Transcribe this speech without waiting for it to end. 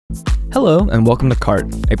Hello, and welcome to CART,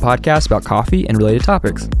 a podcast about coffee and related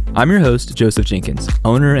topics. I'm your host, Joseph Jenkins,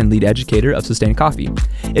 owner and lead educator of Sustain Coffee.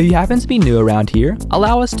 If you happen to be new around here,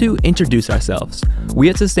 allow us to introduce ourselves. We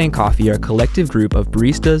at Sustain Coffee are a collective group of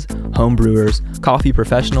baristas, home brewers, coffee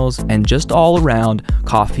professionals, and just all around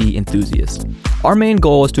coffee enthusiasts. Our main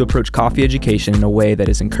goal is to approach coffee education in a way that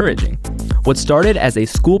is encouraging. What started as a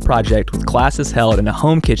school project with classes held in a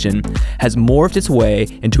home kitchen has morphed its way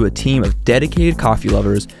into a team of dedicated coffee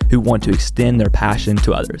lovers who want to extend their passion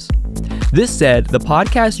to others. This said, the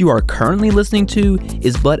podcast you are currently listening to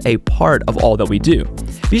is but a part of all that we do.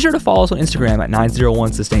 Be sure to follow us on Instagram at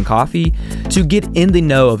 901 Sustain Coffee to get in the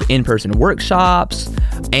know of in-person workshops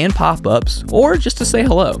and pop-ups, or just to say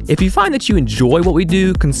hello. If you find that you enjoy what we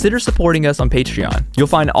do, consider supporting us on Patreon. You'll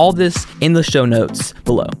find all this in the show notes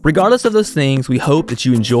below. Regardless of those things, we hope that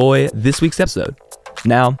you enjoy this week's episode.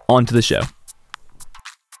 Now, on to the show.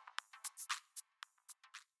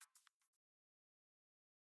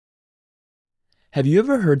 Have you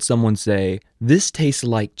ever heard someone say, "This tastes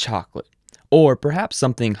like chocolate"? Or perhaps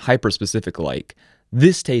something hyper-specific like,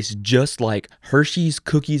 "This tastes just like Hershey's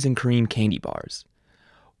cookies and cream candy bars,"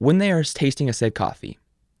 when they are tasting a said coffee,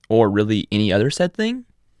 or really any other said thing?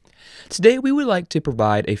 Today, we would like to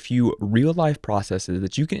provide a few real-life processes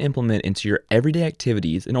that you can implement into your everyday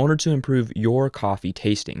activities in order to improve your coffee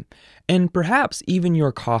tasting, and perhaps even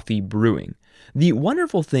your coffee brewing. The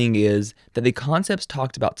wonderful thing is that the concepts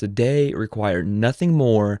talked about today require nothing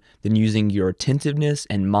more than using your attentiveness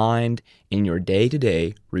and mind in your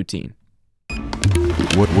day-to-day routine.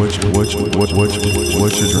 What's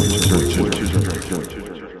your drink?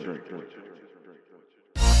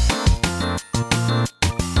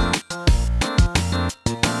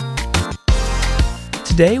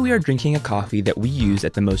 Today we are drinking a coffee that we used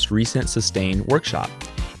at the most recent Sustain workshop.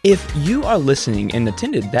 If you are listening and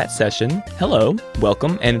attended that session, hello,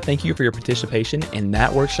 welcome, and thank you for your participation in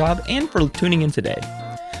that workshop and for tuning in today.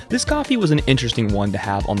 This coffee was an interesting one to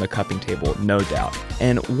have on the cupping table, no doubt,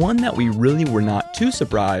 and one that we really were not too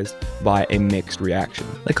surprised by a mixed reaction.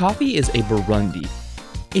 The coffee is a Burundi.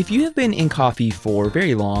 If you have been in coffee for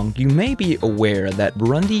very long, you may be aware that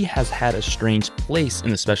Burundi has had a strange place in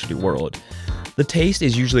the specialty world. The taste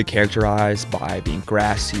is usually characterized by being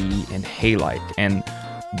grassy and hay-like, and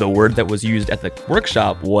the word that was used at the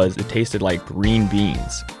workshop was it tasted like green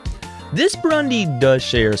beans. This Burundi does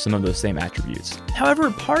share some of those same attributes. However,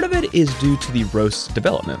 part of it is due to the roast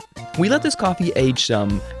development. We let this coffee age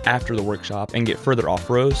some after the workshop and get further off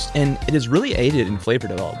roast, and it has really aided in flavor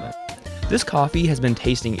development. This coffee has been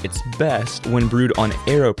tasting its best when brewed on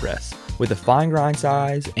AeroPress with a fine grind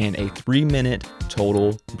size and a 3-minute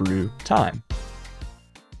total brew time.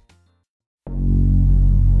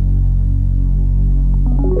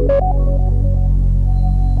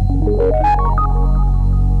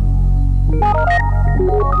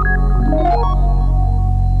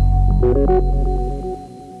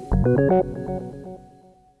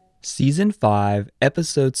 Season 5,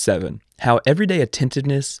 Episode 7, How Everyday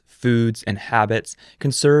Attentiveness, Foods, and Habits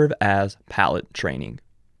Can Serve as Palate Training.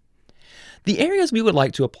 The areas we would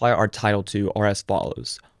like to apply our title to are as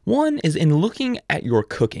follows. One is in looking at your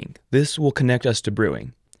cooking. This will connect us to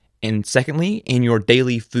brewing. And secondly, in your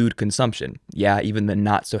daily food consumption. Yeah, even the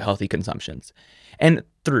not so healthy consumptions. And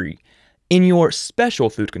 3, in your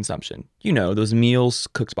special food consumption. You know, those meals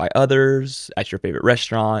cooked by others at your favorite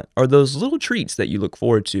restaurant, or those little treats that you look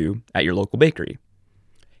forward to at your local bakery.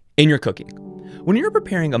 In your cooking. When you're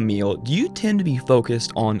preparing a meal, do you tend to be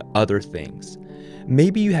focused on other things?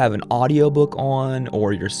 Maybe you have an audiobook on,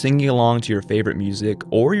 or you're singing along to your favorite music,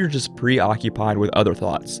 or you're just preoccupied with other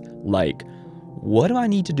thoughts, like, what do I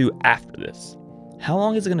need to do after this? How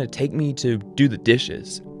long is it going to take me to do the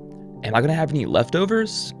dishes? Am I going to have any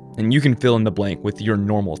leftovers? And you can fill in the blank with your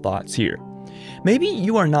normal thoughts here. Maybe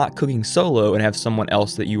you are not cooking solo and have someone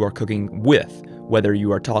else that you are cooking with. Whether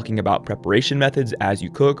you are talking about preparation methods as you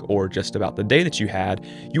cook or just about the day that you had,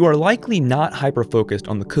 you are likely not hyper-focused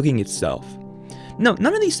on the cooking itself. No,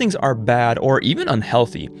 none of these things are bad or even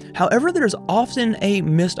unhealthy. However, there's often a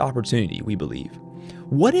missed opportunity, we believe.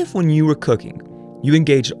 What if when you were cooking, you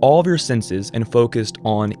engaged all of your senses and focused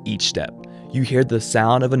on each step? You hear the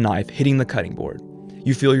sound of a knife hitting the cutting board.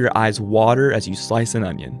 You feel your eyes water as you slice an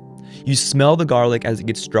onion. You smell the garlic as it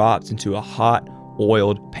gets dropped into a hot,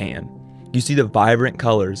 oiled pan. You see the vibrant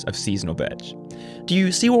colors of seasonal veg. Do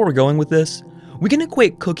you see where we're going with this? We can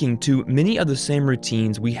equate cooking to many of the same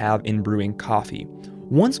routines we have in brewing coffee.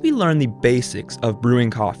 Once we learn the basics of brewing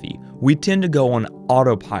coffee, we tend to go on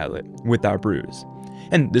autopilot with our brews.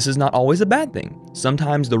 And this is not always a bad thing.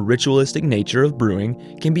 Sometimes the ritualistic nature of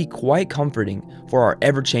brewing can be quite comforting for our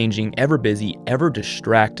ever-changing, ever-busy,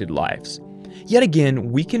 ever-distracted lives. Yet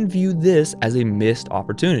again, we can view this as a missed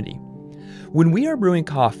opportunity. When we are brewing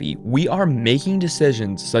coffee, we are making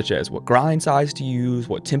decisions such as what grind size to use,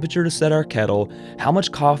 what temperature to set our kettle, how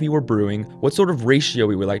much coffee we're brewing, what sort of ratio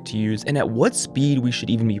we would like to use, and at what speed we should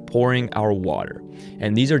even be pouring our water.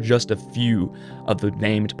 And these are just a few of the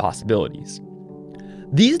named possibilities.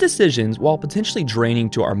 These decisions, while potentially draining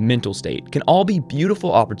to our mental state, can all be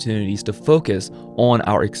beautiful opportunities to focus on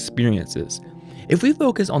our experiences. If we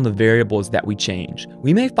focus on the variables that we change,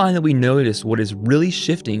 we may find that we notice what is really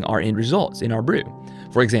shifting our end results in our brew.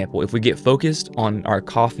 For example, if we get focused on our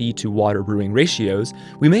coffee to water brewing ratios,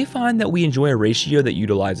 we may find that we enjoy a ratio that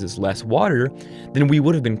utilizes less water than we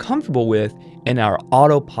would have been comfortable with in our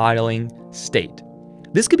autopiling state.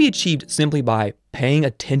 This could be achieved simply by paying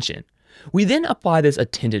attention. We then apply this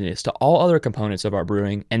attentiveness to all other components of our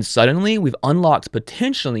brewing, and suddenly we've unlocked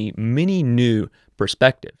potentially many new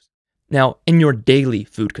perspectives. Now, in your daily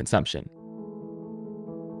food consumption.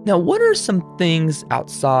 Now, what are some things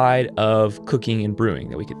outside of cooking and brewing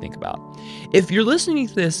that we could think about? If you're listening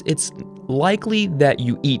to this, it's likely that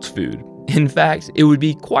you eat food. In fact, it would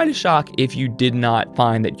be quite a shock if you did not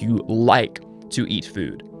find that you like to eat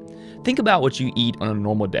food. Think about what you eat on a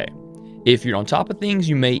normal day. If you're on top of things,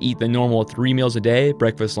 you may eat the normal 3 meals a day,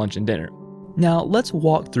 breakfast, lunch, and dinner. Now, let's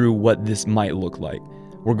walk through what this might look like.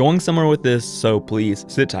 We're going somewhere with this, so please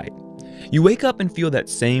sit tight. You wake up and feel that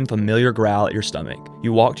same familiar growl at your stomach.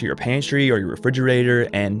 You walk to your pantry or your refrigerator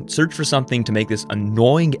and search for something to make this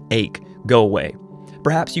annoying ache go away.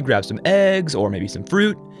 Perhaps you grab some eggs or maybe some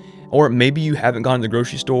fruit, or maybe you haven't gone to the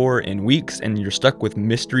grocery store in weeks and you're stuck with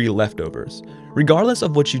mystery leftovers. Regardless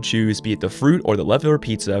of what you choose, be it the fruit or the leftover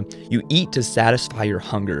pizza, you eat to satisfy your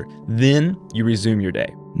hunger. Then you resume your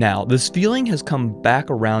day. Now, this feeling has come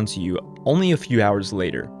back around to you only a few hours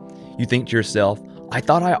later. You think to yourself, I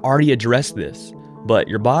thought I already addressed this, but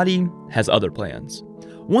your body has other plans.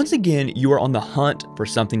 Once again, you are on the hunt for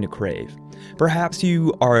something to crave. Perhaps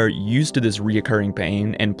you are used to this reoccurring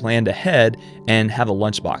pain and planned ahead and have a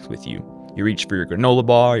lunchbox with you. You reach for your granola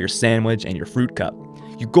bar, your sandwich, and your fruit cup.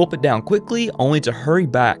 You gulp it down quickly, only to hurry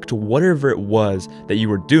back to whatever it was that you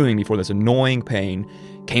were doing before this annoying pain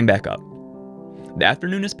came back up. The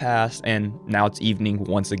afternoon has passed, and now it's evening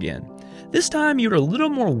once again. This time, you're a little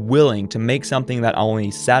more willing to make something that not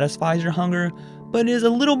only satisfies your hunger, but is a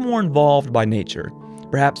little more involved by nature.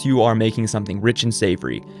 Perhaps you are making something rich and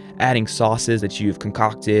savory, adding sauces that you've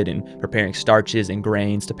concocted and preparing starches and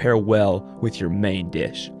grains to pair well with your main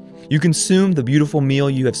dish. You consume the beautiful meal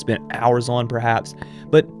you have spent hours on perhaps,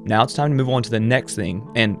 but now it's time to move on to the next thing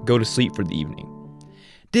and go to sleep for the evening.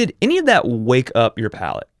 Did any of that wake up your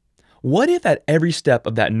palate? What if at every step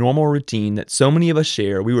of that normal routine that so many of us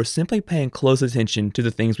share, we were simply paying close attention to the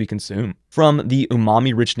things we consume? From the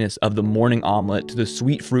umami richness of the morning omelet to the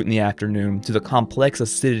sweet fruit in the afternoon to the complex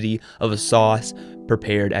acidity of a sauce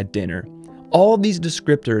prepared at dinner. All of these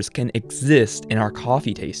descriptors can exist in our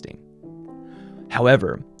coffee tasting.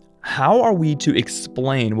 However, how are we to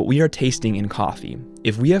explain what we are tasting in coffee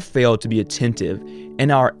if we have failed to be attentive in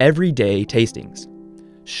our everyday tastings?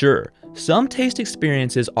 Sure, some taste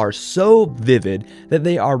experiences are so vivid that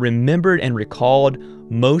they are remembered and recalled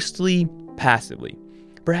mostly passively.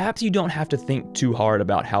 Perhaps you don't have to think too hard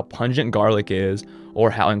about how pungent garlic is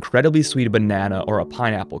or how incredibly sweet a banana or a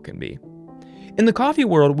pineapple can be. In the coffee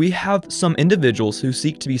world, we have some individuals who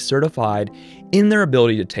seek to be certified in their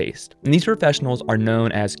ability to taste, and these professionals are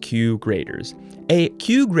known as Q graders. A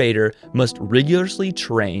Q grader must rigorously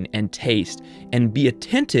train and taste and be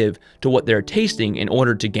attentive to what they're tasting in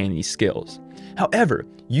order to gain these skills. However,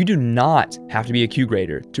 you do not have to be a Q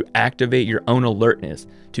grader to activate your own alertness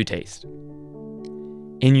to taste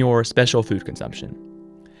in your special food consumption.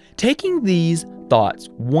 Taking these thoughts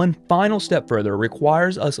one final step further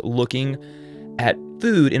requires us looking at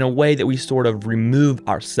food in a way that we sort of remove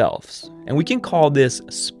ourselves, and we can call this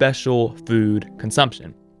special food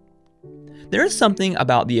consumption. There is something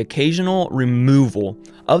about the occasional removal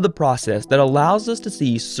of the process that allows us to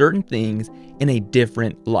see certain things in a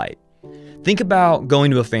different light. Think about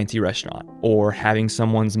going to a fancy restaurant, or having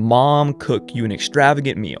someone's mom cook you an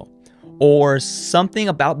extravagant meal, or something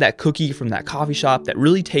about that cookie from that coffee shop that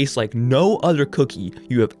really tastes like no other cookie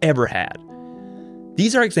you have ever had.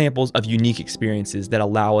 These are examples of unique experiences that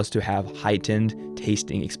allow us to have heightened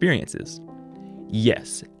tasting experiences.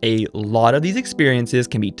 Yes, a lot of these experiences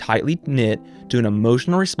can be tightly knit to an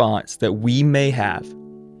emotional response that we may have.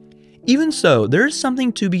 Even so, there is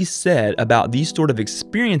something to be said about these sort of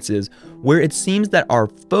experiences where it seems that our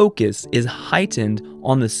focus is heightened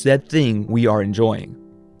on the said thing we are enjoying.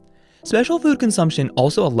 Special food consumption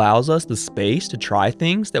also allows us the space to try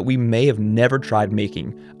things that we may have never tried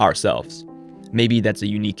making ourselves. Maybe that's a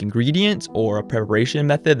unique ingredient or a preparation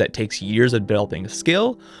method that takes years of developing a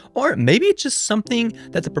skill, or maybe it's just something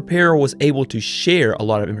that the preparer was able to share a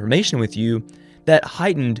lot of information with you that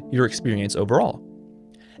heightened your experience overall.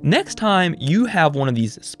 Next time you have one of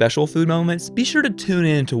these special food moments, be sure to tune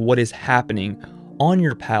in to what is happening on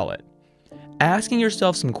your palate. Asking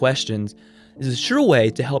yourself some questions is a sure way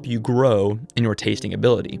to help you grow in your tasting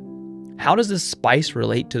ability. How does this spice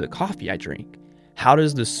relate to the coffee I drink? How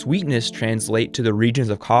does the sweetness translate to the regions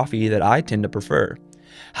of coffee that I tend to prefer?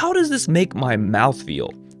 How does this make my mouth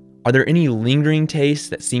feel? Are there any lingering tastes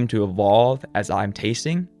that seem to evolve as I'm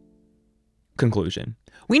tasting? Conclusion.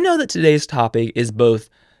 We know that today's topic is both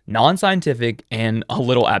non-scientific and a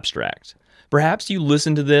little abstract. Perhaps you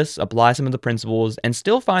listen to this, apply some of the principles, and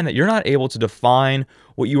still find that you're not able to define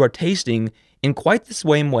what you are tasting in quite the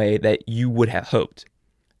same way that you would have hoped.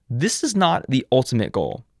 This is not the ultimate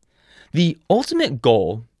goal. The ultimate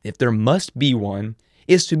goal, if there must be one,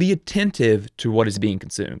 is to be attentive to what is being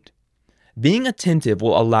consumed. Being attentive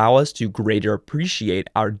will allow us to greater appreciate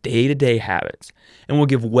our day-to-day habits and will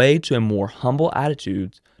give way to a more humble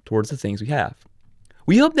attitude towards the things we have.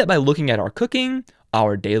 We hope that by looking at our cooking,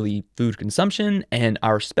 our daily food consumption, and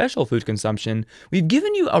our special food consumption, we've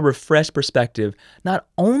given you a refreshed perspective not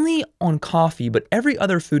only on coffee, but every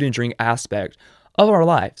other food and drink aspect of our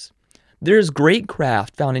lives. There is great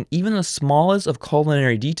craft found in even the smallest of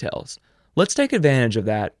culinary details. Let's take advantage of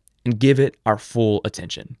that and give it our full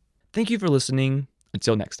attention. Thank you for listening.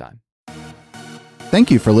 Until next time.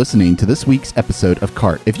 Thank you for listening to this week's episode of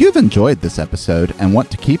CART. If you've enjoyed this episode and want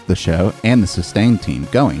to keep the show and the Sustain team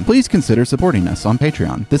going, please consider supporting us on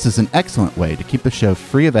Patreon. This is an excellent way to keep the show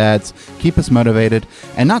free of ads, keep us motivated,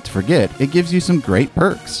 and not to forget, it gives you some great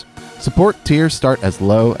perks. Support tiers start as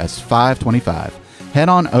low as $5.25. Head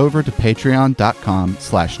on over to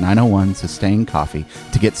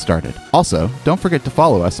patreon.com/901SustainCoffee to get started. Also, don't forget to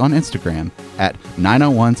follow us on Instagram at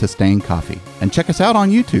 901SustainCoffee and check us out on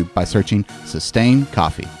YouTube by searching Sustain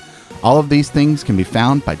Coffee. All of these things can be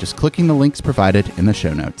found by just clicking the links provided in the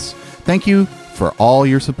show notes. Thank you for all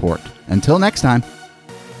your support. Until next time.